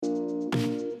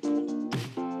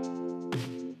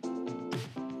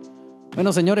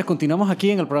Bueno, señores, continuamos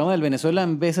aquí en el programa del Venezuela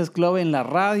Business Club en la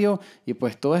radio y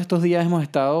pues todos estos días hemos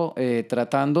estado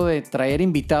tratando de traer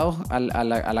invitados a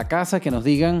la casa que nos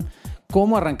digan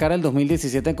cómo arrancar el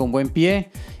 2017 con buen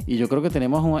pie, y yo creo que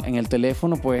tenemos en el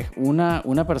teléfono pues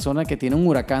una persona que tiene un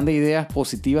huracán de ideas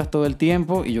positivas todo el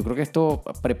tiempo, y yo creo que esto,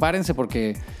 prepárense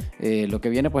porque lo que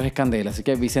viene pues es candela. Así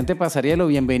que Vicente Pasarielo,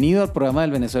 bienvenido al programa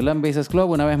del Venezuela Business Club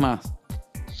una vez más.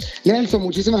 Nelson,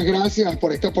 muchísimas gracias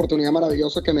por esta oportunidad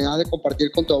maravillosa que me das de compartir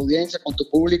con tu audiencia, con tu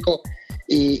público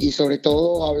y sobre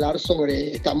todo hablar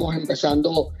sobre, estamos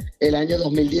empezando el año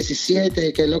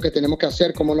 2017, qué es lo que tenemos que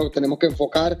hacer, cómo lo tenemos que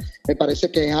enfocar. Me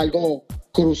parece que es algo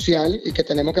crucial y que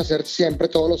tenemos que hacer siempre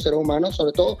todos los seres humanos,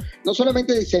 sobre todo, no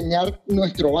solamente diseñar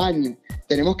nuestro año,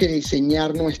 tenemos que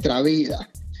diseñar nuestra vida.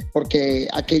 Porque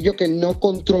aquello que no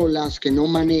controlas, que no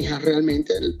manejas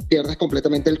realmente, pierdes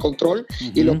completamente el control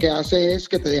y lo que hace es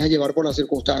que te dejas llevar por las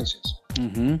circunstancias.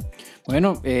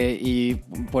 Bueno, y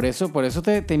por eso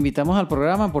te invitamos al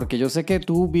programa, porque yo sé que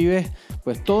tú vives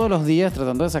pues todos los días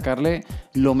tratando de sacarle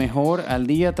lo mejor al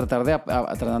día,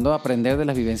 tratando de aprender de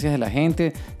las vivencias de la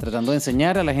gente, tratando de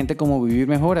enseñar a la gente cómo vivir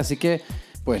mejor. Así que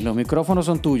pues los micrófonos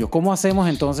son tuyos. ¿Cómo hacemos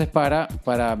entonces para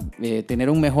tener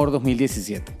un mejor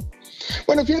 2017?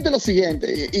 Bueno, fíjate lo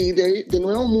siguiente, y de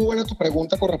nuevo muy buena tu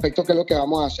pregunta con respecto a qué es lo que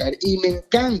vamos a hacer, y me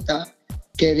encanta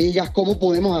que digas cómo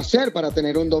podemos hacer para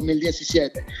tener un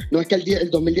 2017. No es que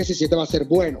el 2017 va a ser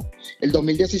bueno, el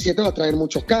 2017 va a traer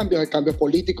muchos cambios, hay cambios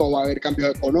políticos, va a haber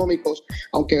cambios económicos,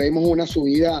 aunque vemos una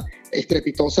subida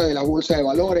estrepitosa de la bolsa de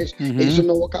valores, eso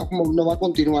no va a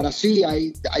continuar así,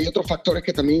 hay otros factores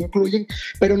que también incluyen,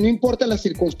 pero no importa las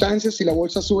circunstancias, si la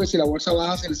bolsa sube, si la bolsa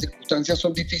baja, si las circunstancias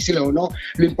son difíciles o no,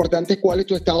 lo importante es cuál es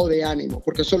tu estado de ánimo,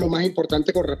 porque eso es lo más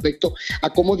importante con respecto a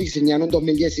cómo diseñar un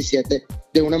 2017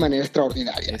 de una manera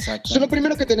extraordinaria. Entonces, lo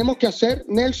primero que tenemos que hacer,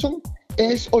 Nelson,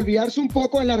 es olvidarse un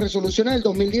poco de las resoluciones del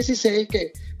 2016,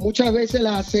 que muchas veces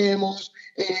las hacemos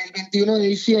el 21 de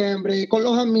diciembre con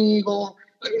los amigos,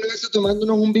 algunas veces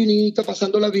tomándonos un vinito,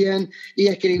 pasándola bien, y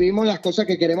escribimos las cosas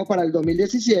que queremos para el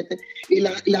 2017, y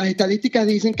las estadísticas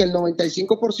dicen que el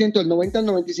 95%, el 90 al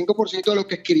 95% de lo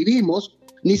que escribimos,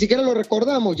 ni siquiera lo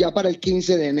recordamos ya para el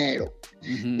 15 de enero.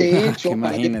 De hecho,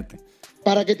 imagínate.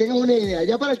 Para que tengas una idea,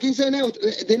 ya para el 15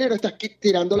 de enero estás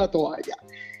tirando la toalla.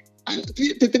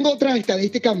 Te tengo otras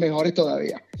estadísticas mejores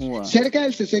todavía. Wow. Cerca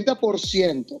del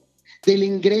 60% del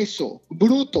ingreso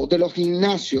bruto de los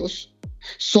gimnasios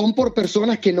son por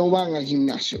personas que no van al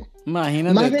gimnasio.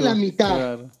 Imagínate. Más de la mitad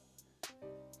claro.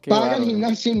 paga el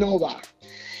gimnasio y no va.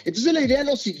 Entonces la idea es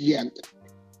lo siguiente.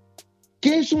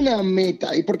 ¿Qué es una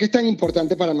meta y por qué es tan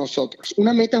importante para nosotros?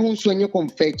 Una meta es un sueño con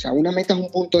fecha, una meta es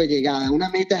un punto de llegada, una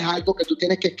meta es algo que tú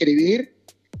tienes que escribir,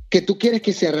 que tú quieres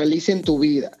que se realice en tu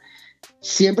vida.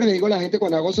 Siempre le digo a la gente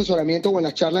cuando hago asesoramiento o en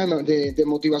las charlas de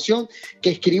motivación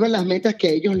que escriban las metas que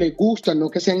a ellos les gustan,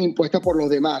 no que sean impuestas por los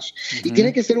demás. Y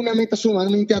tiene que ser una meta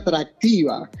sumamente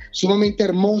atractiva, sumamente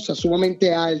hermosa,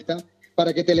 sumamente alta,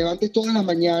 para que te levantes todas las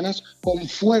mañanas con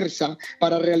fuerza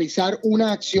para realizar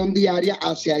una acción diaria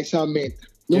hacia esa meta.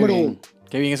 Número uno.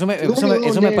 Qué bien, eso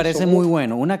me parece muy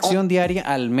bueno. Una acción diaria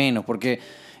al menos, porque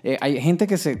hay gente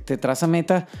que te traza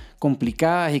metas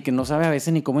complicadas y que no sabes a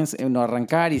veces ni cómo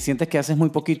arrancar y sientes que haces muy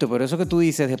poquito, pero eso que tú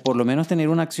dices de por lo menos tener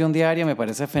una acción diaria me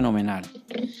parece fenomenal.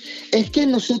 Es que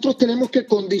nosotros tenemos que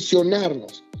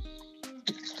condicionarnos.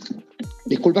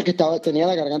 Disculpa que tenía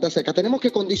la garganta seca. Tenemos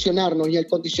que condicionarnos y el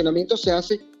condicionamiento se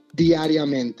hace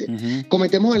diariamente.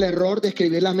 Cometemos el error de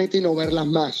escribir las metas y no verlas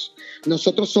más.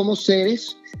 Nosotros somos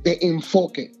seres de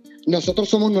enfoque. Nosotros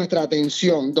somos nuestra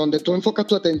atención. Donde tú enfocas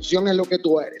tu atención es lo que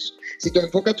tú eres. Si tú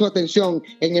enfocas tu atención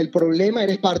en el problema,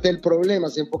 eres parte del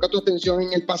problema. Si enfocas tu atención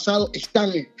en el pasado,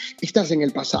 estás en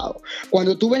el pasado.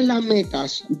 Cuando tú ves las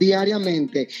metas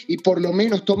diariamente y por lo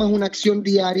menos tomas una acción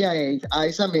diaria a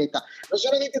esa meta, no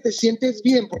solamente te sientes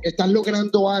bien porque estás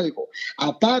logrando algo,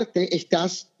 aparte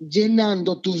estás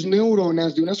llenando tus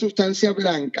neuronas de una sustancia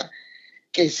blanca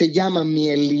que se llama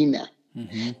mielina.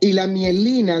 Y la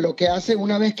mielina lo que hace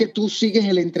una vez que tú sigues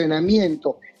el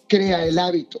entrenamiento, crea el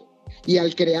hábito. Y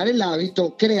al crear el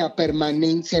hábito, crea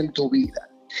permanencia en tu vida.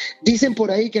 Dicen por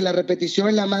ahí que la repetición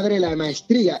es la madre de la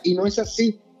maestría y no es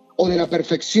así, o de la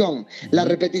perfección. La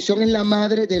repetición es la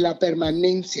madre de la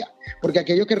permanencia, porque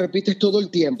aquello que repites todo el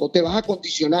tiempo te vas a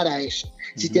condicionar a eso.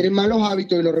 Si tienes malos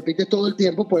hábitos y lo repites todo el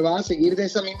tiempo, pues vas a seguir de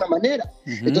esa misma manera.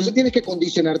 Entonces tienes que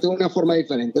condicionarte de una forma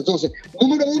diferente. Entonces,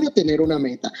 número uno, tener una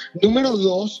meta. Número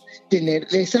dos, tener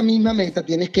esa misma meta,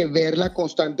 tienes que verla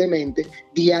constantemente,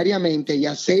 diariamente, y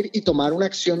hacer y tomar una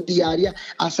acción diaria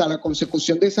hacia la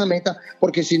consecución de esa meta,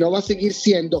 porque si no va a seguir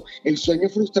siendo el sueño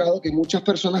frustrado que muchas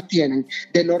personas tienen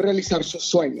de no realizar sus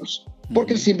sueños.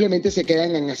 porque simplemente se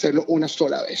quedan en hacerlo una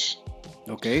sola vez.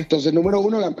 Okay. Entonces, número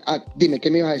uno, dime, ¿qué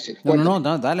me ibas a decir? No,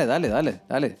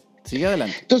 dale. Sigue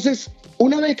adelante. Entonces,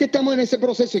 una vez que estamos en ese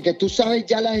proceso y que tú sabes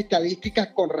ya las estadísticas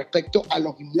con respecto a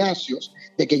los gimnasios,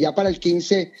 de que ya para el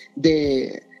 15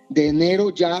 de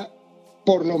enero ya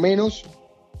por lo menos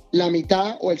la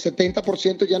mitad o el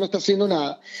 70% ya no está haciendo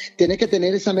nada, tienes que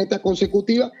tener esa meta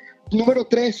consecutiva. Número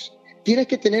 3, tienes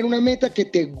que tener una meta que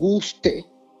te guste,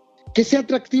 que sea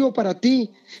atractivo para ti,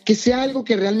 que sea algo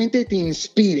que realmente te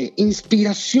inspire.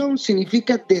 Inspiración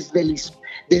significa desde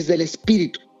el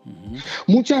espíritu.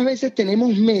 Muchas veces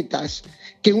tenemos metas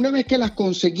que una vez que las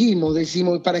conseguimos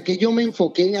decimos, ¿para qué yo me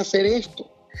enfoqué en hacer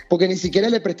esto? Porque ni siquiera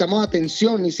le prestamos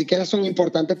atención, ni siquiera son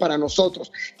importantes para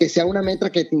nosotros. Que sea una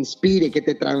meta que te inspire, que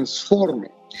te transforme.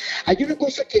 Hay una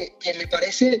cosa que me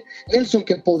parece, Nelson,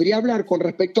 que podría hablar con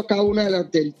respecto a cada una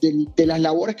de las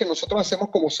labores que nosotros hacemos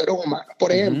como seres humanos.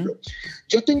 Por ejemplo,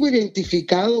 yo tengo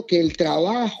identificado que el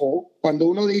trabajo, cuando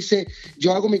uno dice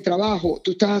yo hago mi trabajo,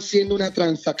 tú estás haciendo una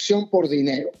transacción por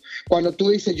dinero. Cuando tú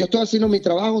dices yo estoy haciendo mi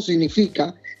trabajo,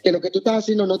 significa que lo que tú estás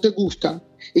haciendo no te gusta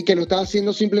y que lo estás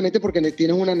haciendo simplemente porque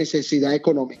tienes una necesidad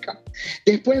económica.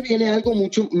 Después viene algo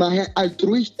mucho más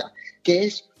altruista, que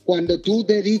es cuando tú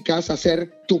dedicas a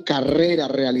hacer tu carrera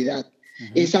realidad.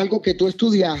 Es algo que tú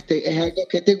estudiaste, es algo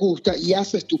que te gusta y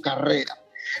haces tu carrera.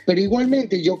 Pero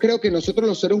igualmente yo creo que nosotros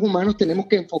los seres humanos tenemos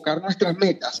que enfocar nuestras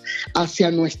metas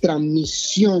hacia nuestra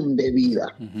misión de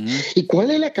vida. ¿Y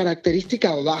cuál es la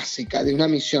característica básica de una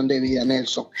misión de vida,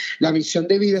 Nelson? La misión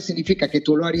de vida significa que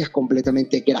tú lo harías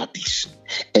completamente gratis.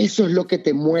 Eso es lo que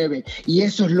te mueve y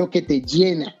eso es lo que te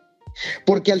llena.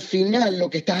 Porque al final lo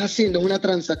que estás haciendo es una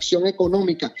transacción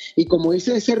económica y como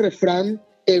dice ese refrán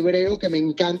hebreo que me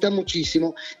encanta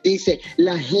muchísimo, dice,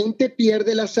 la gente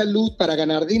pierde la salud para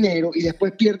ganar dinero y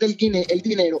después pierde el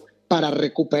dinero para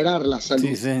recuperar la salud.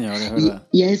 Sí, señor, es verdad.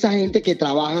 Y es esa gente que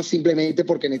trabaja simplemente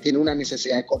porque tiene una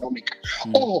necesidad económica.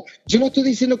 Ojo, yo no estoy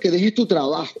diciendo que dejes tu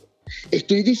trabajo,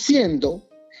 estoy diciendo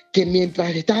que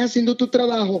mientras estás haciendo tu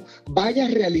trabajo,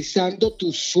 vayas realizando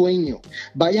tu sueño,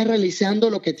 vayas realizando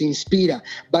lo que te inspira,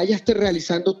 vayas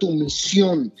realizando tu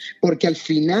misión, porque al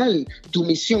final tu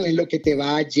misión es lo que te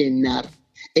va a llenar.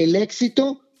 El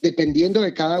éxito, dependiendo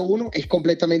de cada uno, es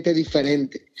completamente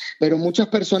diferente, pero muchas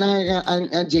personas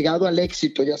han llegado al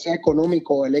éxito, ya sea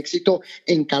económico o el éxito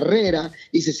en carrera,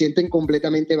 y se sienten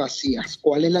completamente vacías.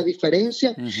 ¿Cuál es la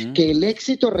diferencia? Que el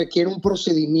éxito requiere un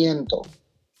procedimiento.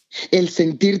 El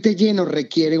sentirte lleno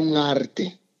requiere un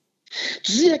arte.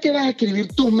 Entonces, ya que vas a escribir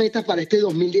tus metas para este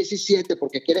 2017,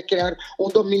 porque quieres crear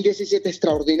un 2017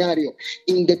 extraordinario,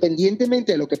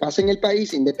 independientemente de lo que pasa en el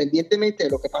país, independientemente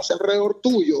de lo que pasa alrededor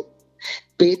tuyo,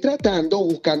 ve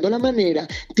buscando la manera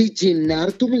de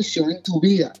llenar tu misión en tu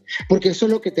vida, porque eso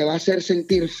es lo que te va a hacer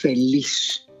sentir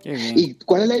feliz. ¿Y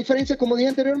cuál es la diferencia? Como dije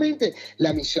anteriormente,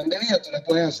 la misión de vida tú la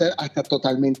puedes hacer hasta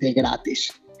totalmente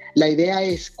gratis. La idea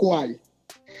es ¿cuál?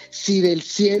 Si del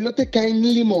cielo te caen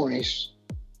limones,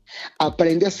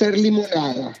 aprende a hacer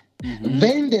limonada,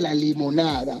 vende la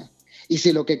limonada. Y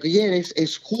si lo que quieres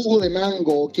es jugo de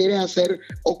mango o quieres hacer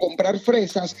o comprar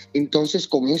fresas, entonces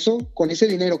con ese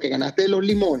dinero que ganaste de los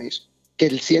limones, que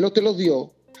el cielo te los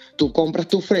dio, tú compras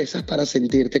tus fresas para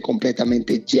sentirte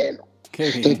completamente lleno.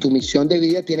 Entonces tu misión de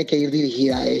vida tiene que ir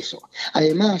dirigida a eso.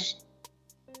 Además,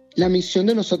 la misión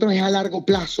de nosotros es a largo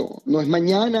plazo, no es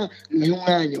mañana, no es un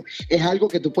año, es algo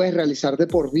que tú puedes realizar de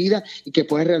por vida y que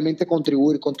puedes realmente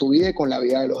contribuir con tu vida y con la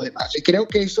vida de los demás. Y creo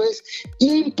que eso es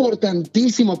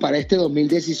importantísimo para este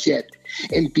 2017.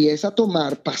 Empieza a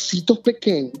tomar pasitos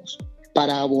pequeños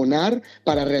para abonar,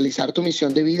 para realizar tu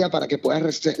misión de vida, para que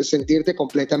puedas sentirte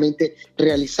completamente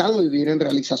realizado y vivir en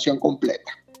realización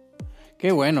completa.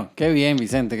 Qué bueno, qué bien,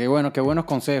 Vicente, qué bueno, qué buenos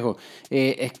consejos.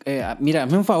 Mira,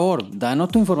 hazme un favor,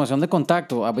 danos tu información de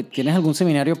contacto. ¿Tienes algún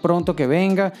seminario pronto que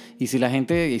venga? Y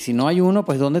si no hay uno,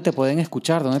 pues ¿dónde te pueden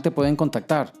escuchar? ¿Dónde te pueden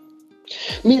contactar?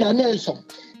 Mira, Nelson,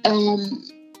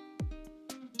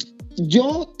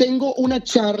 yo tengo una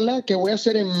charla que voy a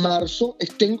hacer en marzo.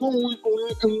 Tengo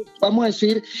vamos a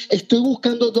decir, estoy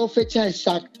buscando 2 fechas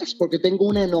exactas porque tengo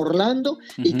una en Orlando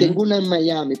y tengo una en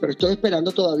Miami, pero estoy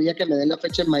esperando todavía que me den la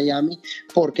fecha en Miami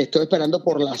porque estoy esperando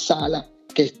por la sala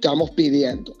que estamos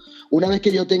pidiendo. Una vez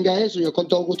que yo tenga eso, yo con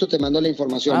todo gusto te mando la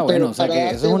información. Bueno, pero o sea que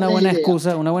eso es una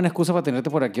buena excusa para tenerte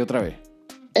por aquí otra vez.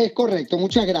 Es correcto,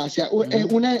 muchas gracias. Es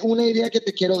una idea que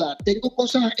te quiero dar. Tengo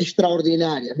cosas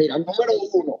extraordinarias. Mira, número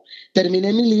 1,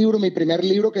 terminé mi primer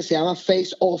libro que se llama Face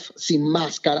Off, Sin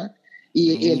Máscara,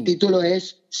 y el título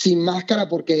es Sin Máscara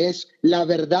porque es la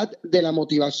verdad de la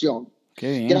motivación.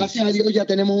 Gracias a Dios ya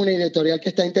tenemos una editorial que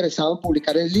está interesada en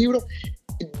publicar el libro.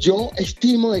 yo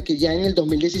estimo de que ya en el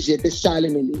 2017 sale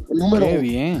mi libro. Número Qué uno.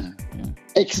 bien.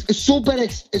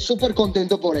 Súper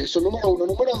contento por eso. Número uno.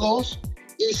 Número dos,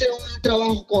 hice un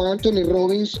trabajo con Anthony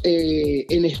Robbins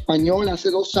en español hace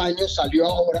 2 años, salió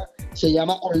ahora, se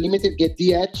llama Unlimited Get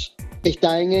the Edge.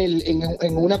 Está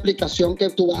en una aplicación que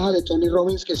tú bajas de Tony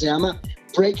Robbins que se llama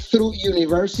Breakthrough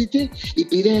University y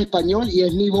pides español y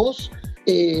es mi voz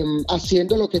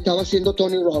haciendo lo que estaba haciendo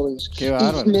Tony Robbins. Qué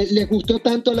bárbaro. Y les gustó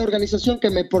tanto a la organización que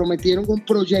me prometieron un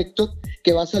proyecto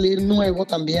que va a salir nuevo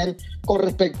también con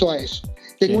respecto a eso.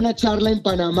 Tengo una charla en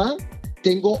Panamá,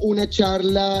 tengo una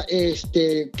charla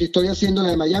que estoy haciendo,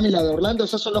 la de Miami, la de Orlando.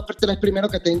 Esos son los 3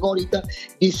 primeros que tengo ahorita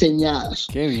diseñadas.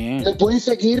 Qué bien. Me pueden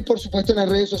seguir, por supuesto, en las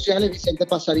redes sociales, Vicente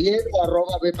Pasarielo,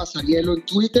 @bpasarielo en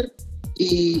Twitter.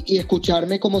 Y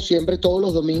escucharme como siempre todos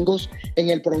los domingos en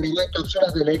el programa de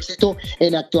Cápsulas del Éxito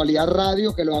en Actualidad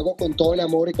Radio, que lo hago con todo el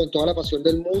amor y con toda la pasión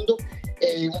del mundo.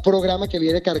 Un programa que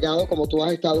viene cargado, como tú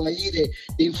has estado ahí, de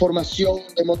información,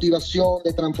 de motivación,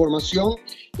 de transformación.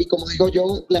 Y como digo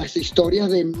yo, las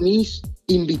historias de mis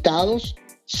invitados,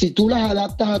 si tú las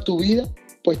adaptas a tu vida,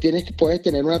 pues puedes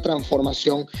tener una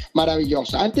transformación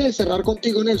maravillosa. Antes de cerrar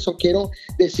contigo, Nelson, quiero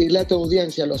decirle a tu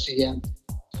audiencia lo siguiente.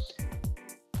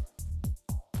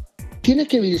 Tienes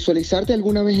que visualizarte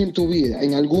alguna vez en tu vida,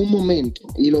 en algún momento,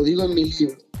 y lo digo en mi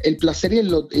libro, el placer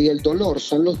y el dolor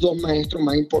son los 2 maestros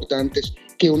más importantes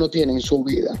que uno tiene en su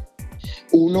vida.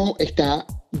 Uno está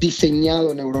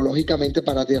diseñado neurológicamente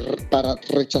para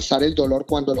rechazar el dolor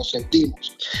cuando lo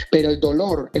sentimos, pero el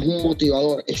dolor es un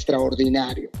motivador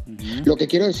extraordinario. Uh-huh. Lo que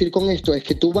quiero decir con esto es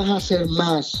que tú vas a hacer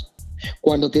más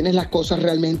cuando tienes las cosas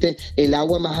realmente, el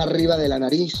agua más arriba de la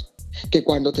nariz, que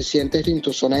cuando te sientes en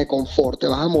tu zona de confort. Te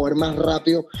vas a mover más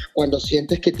rápido cuando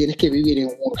sientes que tienes que vivir en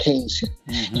urgencia.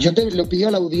 Uh-huh. Yo te lo pido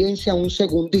a la audiencia un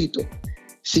segundito,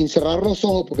 sin cerrar los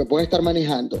ojos porque puede estar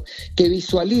manejando, que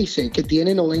visualice que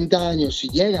tiene 90 años, si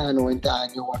llegas a 90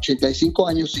 años, o 85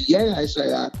 años, si llegas a esa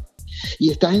edad,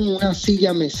 y estás en una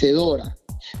silla mecedora,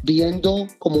 viendo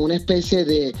como una especie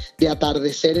de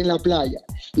atardecer en la playa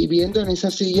y viendo en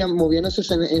esa silla, moviéndose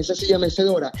en esa silla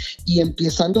mecedora y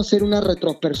empezando a hacer una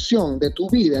retrospección de tu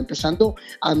vida, empezando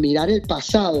a mirar el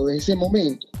pasado de ese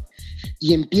momento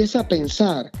y empieza a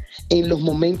pensar en los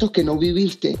momentos que no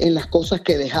viviste, en las cosas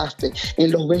que dejaste,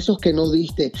 en los besos que no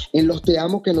diste, en los te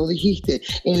amo que no dijiste,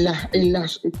 en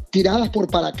las tiradas por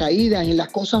paracaídas, en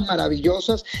las cosas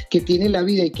maravillosas que tiene la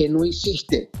vida y que no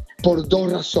hiciste. Por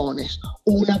 2 razones,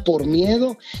 una por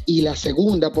miedo y la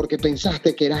segunda porque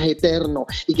pensaste que eras eterno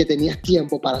y que tenías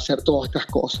tiempo para hacer todas estas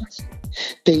cosas.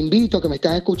 Te invito, que me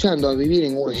estás escuchando, a vivir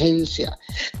en urgencia.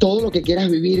 Todo lo que quieras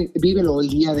vivir, vívelo el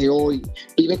día de hoy.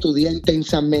 Vive tu día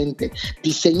intensamente.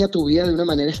 Diseña tu vida de una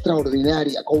manera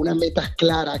extraordinaria, con unas metas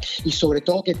claras y sobre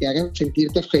todo que te hagan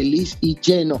sentirte feliz y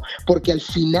lleno, porque al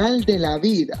final de la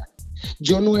vida,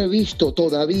 yo no he visto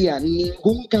todavía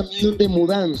ningún camión de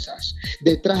mudanzas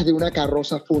detrás de una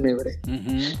carroza fúnebre.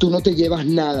 Uh-huh. Tú no te llevas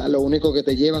nada, lo único que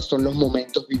te llevas son los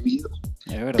momentos vividos.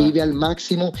 Vive al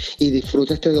máximo y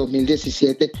disfruta este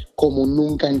 2017 como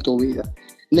nunca en tu vida.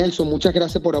 Nelson, muchas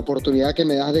gracias por la oportunidad que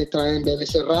me das de estar en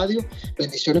BBC Radio.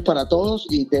 Bendiciones para todos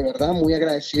y de verdad muy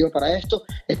agradecido para esto.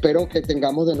 Espero que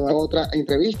tengamos de nuevo otra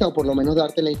entrevista o por lo menos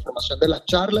darte la información de las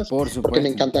charlas. Por supuesto. Porque me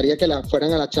encantaría que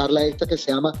fueran a la charla esta que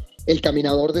se llama El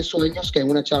Caminador de Sueños, que es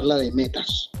una charla de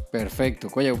metas. Perfecto.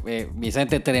 Oye,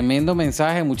 Vicente, tremendo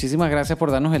mensaje. Muchísimas gracias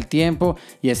por darnos el tiempo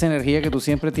y esa energía que tú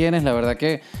siempre tienes. La verdad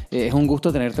que es un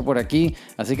gusto tenerte por aquí.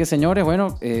 Así que, señores,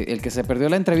 bueno, el que se perdió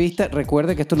la entrevista,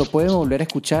 recuerde que esto lo puede volver a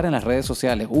escuchar en las redes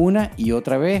sociales una y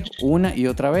otra vez.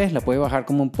 La puede bajar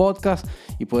como un podcast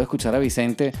y puede escuchar a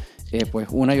Vicente pues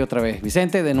una y otra vez.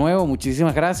 Vicente, de nuevo,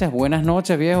 muchísimas gracias. Buenas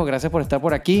noches, viejo. Gracias por estar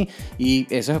por aquí. Y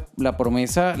eso es la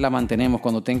promesa, la mantenemos.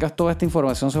 Cuando tengas toda esta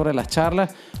información sobre las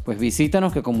charlas, pues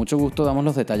visítanos, que con mucho gusto damos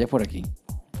los detalles por aquí.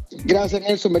 Gracias,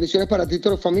 Nelson. Bendiciones para ti y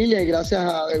tu familia y gracias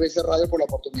a BBC Radio por la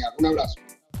oportunidad. Un abrazo.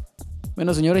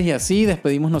 Bueno, señores, y así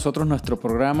despedimos nosotros nuestro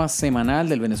programa semanal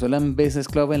del Venezuelan Business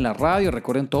Club en la radio.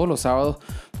 Recuerden, todos los sábados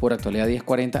por Actualidad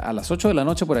 10:40 a las 8 de la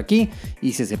noche por aquí.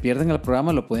 Y si se pierden el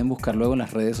programa, lo pueden buscar luego en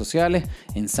las redes sociales,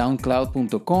 en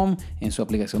soundcloud.com, en su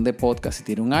aplicación de podcast si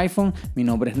tiene un iPhone. Mi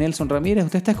nombre es Nelson Ramírez.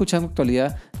 Usted está escuchando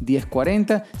Actualidad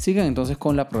 10:40. Sigan entonces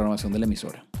con la programación de la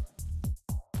emisora.